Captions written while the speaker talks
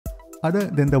Other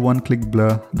than the one-click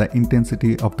blur, the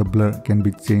intensity of the blur can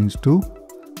be changed too.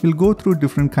 We'll go through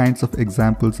different kinds of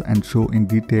examples and show in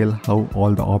detail how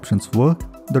all the options work,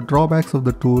 the drawbacks of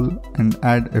the tool, and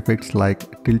add effects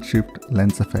like tilt shift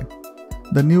lens effect,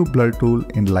 the new blur tool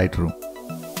in Lightroom.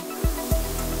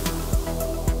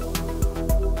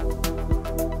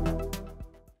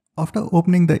 After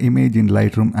opening the image in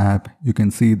Lightroom app, you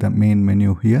can see the main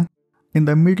menu here. In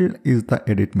the middle is the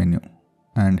edit menu,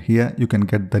 and here you can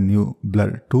get the new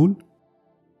blur tool.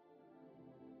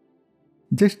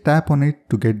 Just tap on it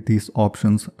to get these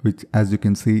options, which as you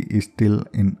can see is still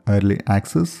in early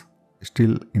access,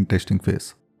 still in testing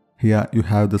phase. Here you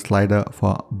have the slider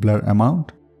for blur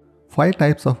amount, 5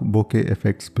 types of bokeh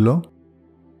effects below,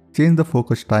 change the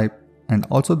focus type, and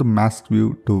also the mask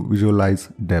view to visualize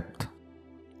depth.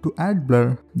 To add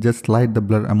blur, just slide the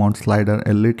blur amount slider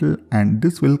a little and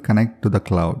this will connect to the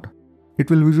cloud. It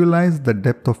will visualize the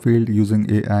depth of field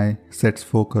using AI, sets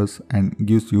focus, and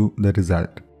gives you the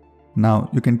result. Now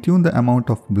you can tune the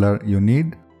amount of blur you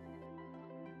need.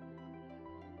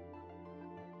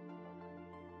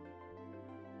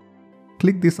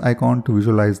 Click this icon to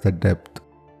visualize the depth.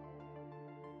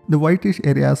 The whitish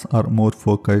areas are more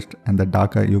focused, and the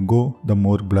darker you go, the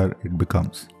more blur it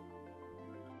becomes.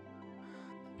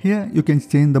 Here you can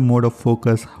change the mode of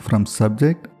focus from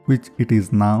subject, which it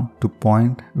is now, to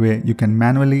point, where you can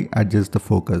manually adjust the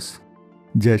focus.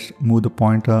 Just move the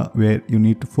pointer where you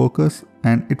need to focus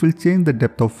and it will change the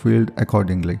depth of field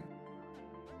accordingly.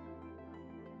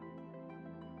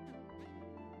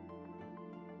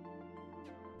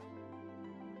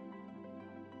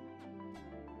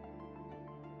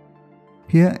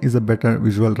 Here is a better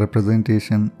visual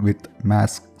representation with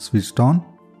mask switched on.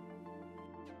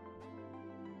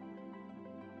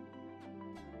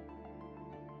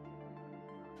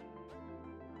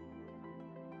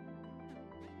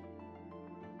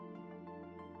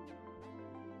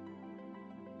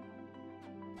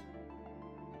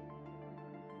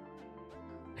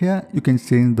 Here you can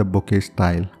change the bokeh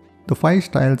style. The 5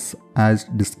 styles as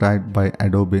described by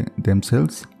Adobe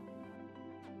themselves.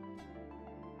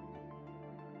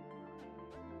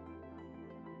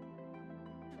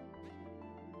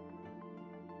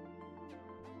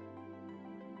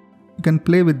 You can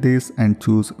play with this and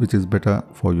choose which is better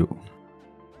for you.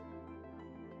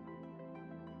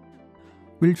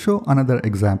 We'll show another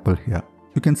example here.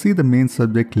 You can see the main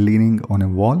subject leaning on a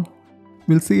wall.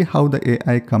 We'll see how the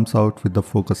AI comes out with the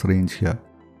focus range here.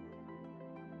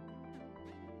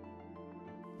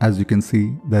 As you can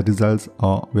see, the results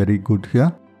are very good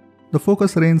here. The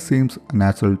focus range seems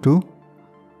natural too.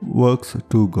 Works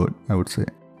too good, I would say.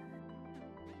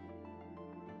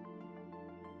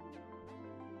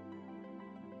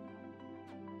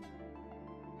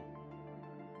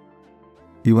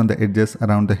 Even the edges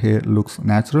around the hair looks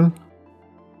natural.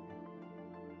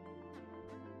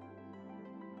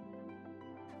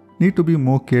 Need to be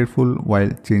more careful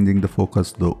while changing the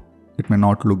focus though. It may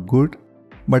not look good,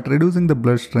 but reducing the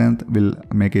blur strength will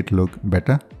make it look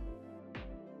better.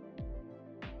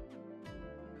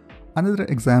 Another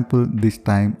example, this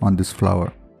time on this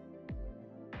flower.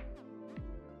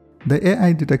 The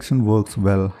AI detection works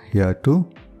well here too.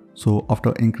 So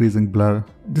after increasing blur,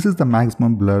 this is the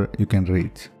maximum blur you can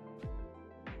reach.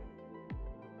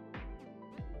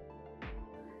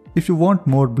 If you want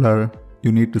more blur,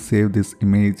 you need to save this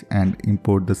image and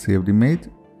import the saved image.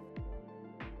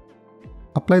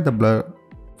 Apply the blur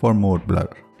for more blur.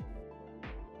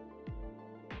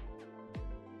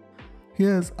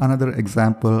 Here's another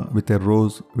example with a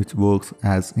rose which works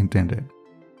as intended.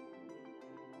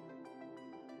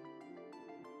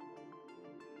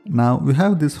 Now we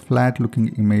have this flat looking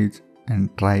image and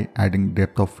try adding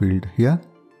depth of field here.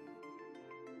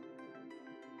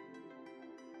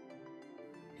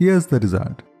 Here's the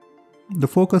result. The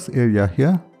focus area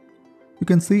here, you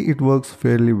can see it works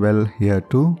fairly well here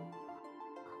too,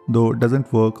 though it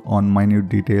doesn't work on minute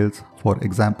details, for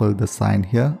example the sign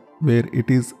here where it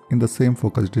is in the same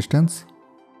focus distance.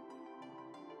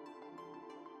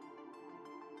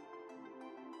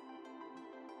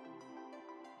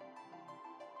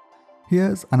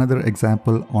 Here's another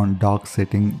example on dark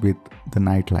setting with the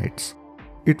night lights.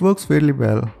 It works fairly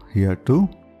well here too.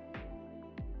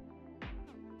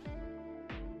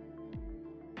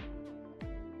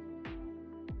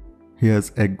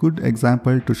 Here's a good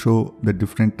example to show the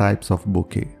different types of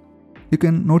bokeh. You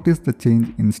can notice the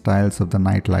change in styles of the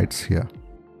night lights here.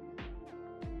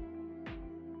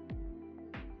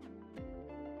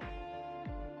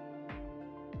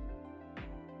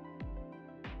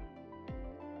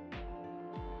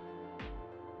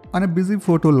 On a busy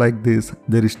photo like this,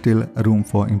 there is still room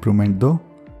for improvement though.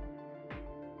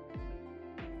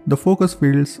 The focus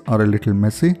fields are a little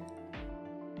messy.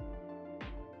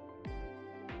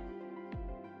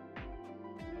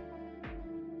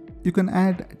 You can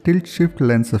add tilt shift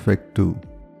lens effect too.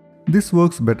 This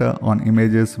works better on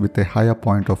images with a higher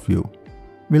point of view.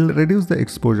 We'll reduce the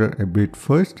exposure a bit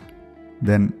first,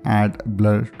 then add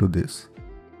blur to this.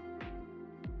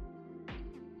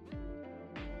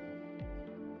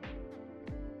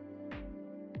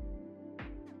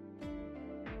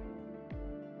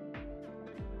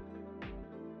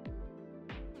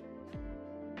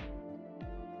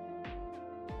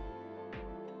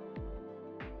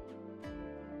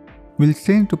 We'll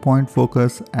change to point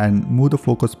focus and move the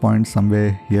focus point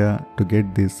somewhere here to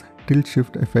get this tilt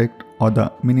shift effect or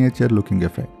the miniature looking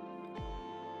effect.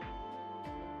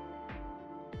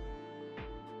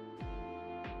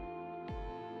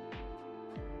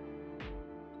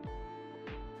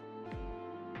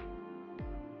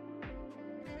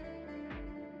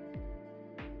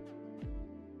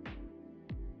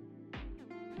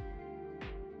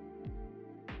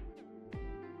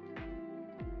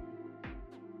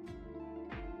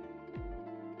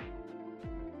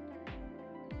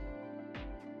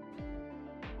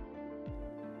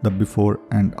 The before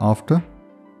and after.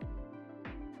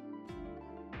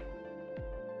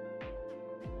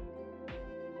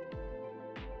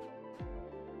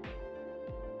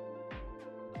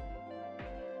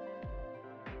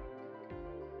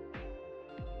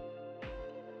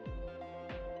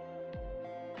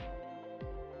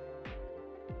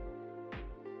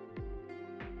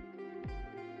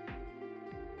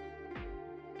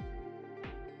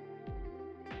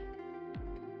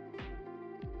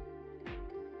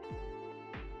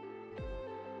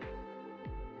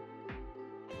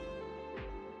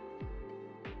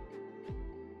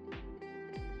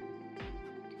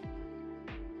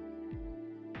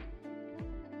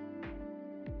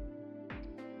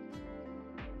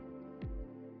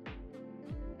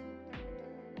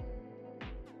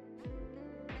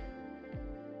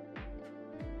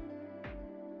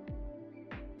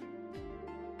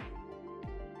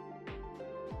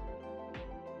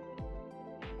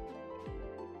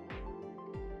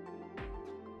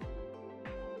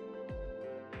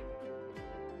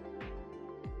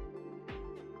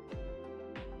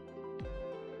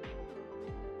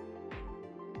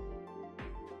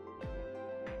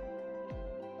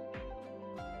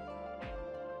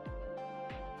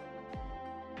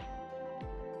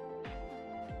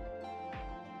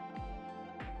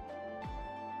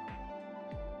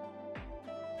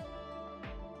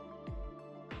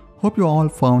 Hope you all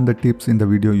found the tips in the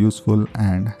video useful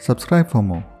and subscribe for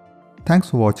more. Thanks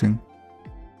for watching.